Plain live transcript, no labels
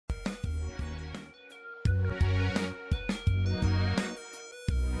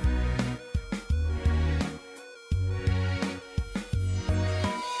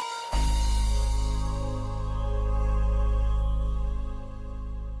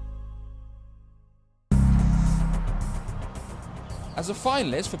As a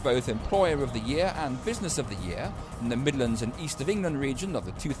finalist for both Employer of the Year and Business of the Year in the Midlands and East of England region of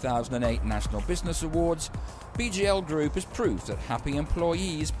the 2008 National Business Awards, BGL Group is proof that happy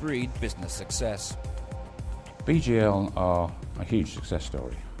employees breed business success. BGL are a huge success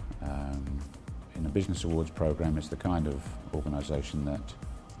story. In the Business Awards programme, it's the kind of organisation that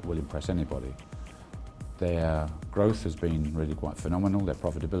will impress anybody. Their growth has been really quite phenomenal, their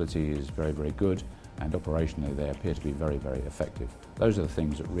profitability is very, very good, and operationally they appear to be very, very effective. Those are the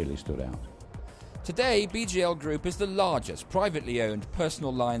things that really stood out. Today, BGL Group is the largest privately owned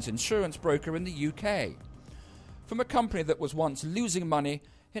personal lines insurance broker in the UK. From a company that was once losing money,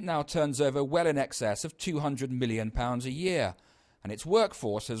 it now turns over well in excess of £200 million a year, and its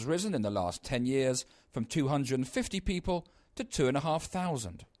workforce has risen in the last 10 years from 250 people to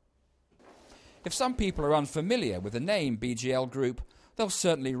 2,500. If some people are unfamiliar with the name BGL Group, they'll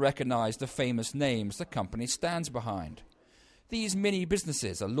certainly recognise the famous names the company stands behind. These mini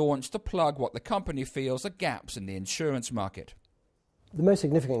businesses are launched to plug what the company feels are gaps in the insurance market. The most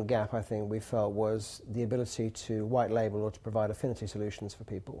significant gap, I think, we felt was the ability to white label or to provide affinity solutions for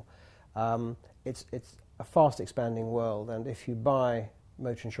people. It's a fast expanding world, and if you buy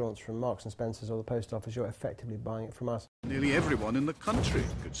motor insurance from Marks and Spencer's or the post office, you're effectively buying it from us. Nearly everyone in the country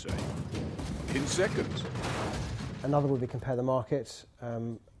could say, in seconds. Another would be compare the market.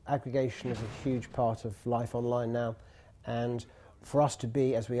 Aggregation is a huge part of life online now, and for us to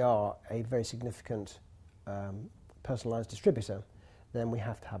be, as we are, a very significant personalised distributor, then we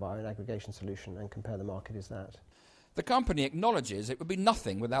have to have our own aggregation solution, and compare the market is that. The company acknowledges it would be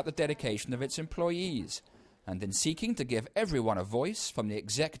nothing without the dedication of its employees, and in seeking to give everyone a voice, from the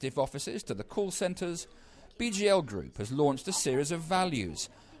executive offices to the call centres, BGL Group has launched a series of values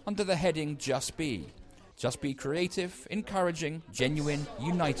under the heading Just Be. Just be creative, encouraging, genuine,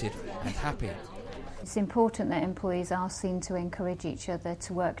 united and happy. It's important that employees are seen to encourage each other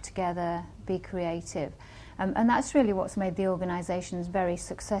to work together, be creative. And that's really what's made the organisations very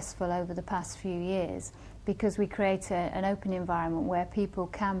successful over the past few years, because we create an open environment where people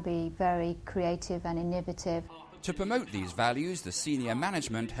can be very creative and innovative. To promote these values, the senior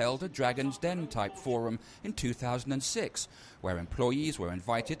management held a Dragon's Den type forum in 2006, where employees were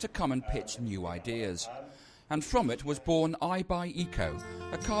invited to come and pitch new ideas. And from it was born I Buy Eco,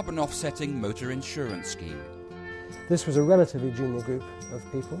 a carbon offsetting motor insurance scheme. This was a relatively junior group of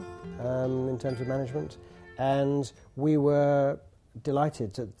people in terms of management, and we were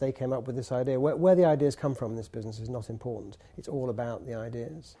delighted that they came up with this idea. Where the ideas come from in this business is not important. It's all about the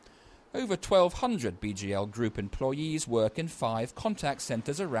ideas. Over 1,200 BGL Group employees work in 5 contact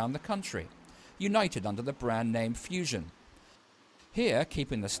centres around the country, united under the brand name Fusion. Here,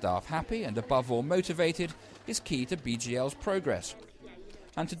 keeping the staff happy and above all motivated is key to BGL's progress.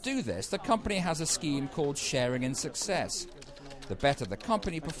 And to do this, the company has a scheme called Sharing in Success. The better the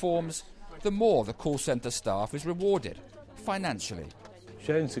company performs, the more the call centre staff is rewarded financially.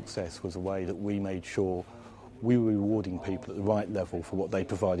 Sharing Success was a way that we made sure we were rewarding people at the right level for what they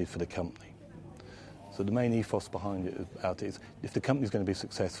provided for the company. So the main ethos behind it is if the company's going to be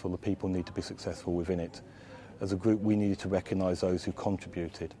successful, the people need to be successful within it. As a group, we needed to recognise those who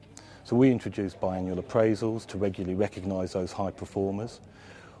contributed. So we introduced biannual appraisals to regularly recognise those high performers.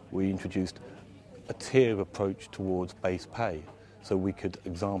 We introduced a tier approach towards base pay, so we could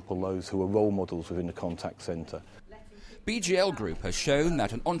example those who are role models within the contact centre. BGL Group has shown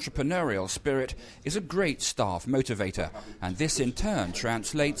that an entrepreneurial spirit is a great staff motivator, and this in turn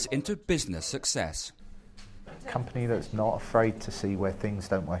translates into business success. A company that's not afraid to see where things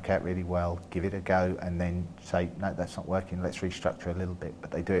don't work out really well, give it a go and then say, no, that's not working, let's restructure a little bit. But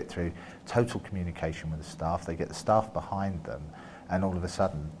they do it through total communication with the staff. They get the staff behind them, and all of a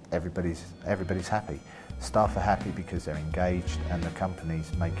sudden everybody's happy. Staff are happy because they're engaged, and the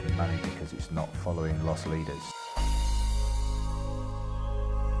company's making money because it's not following lost leaders.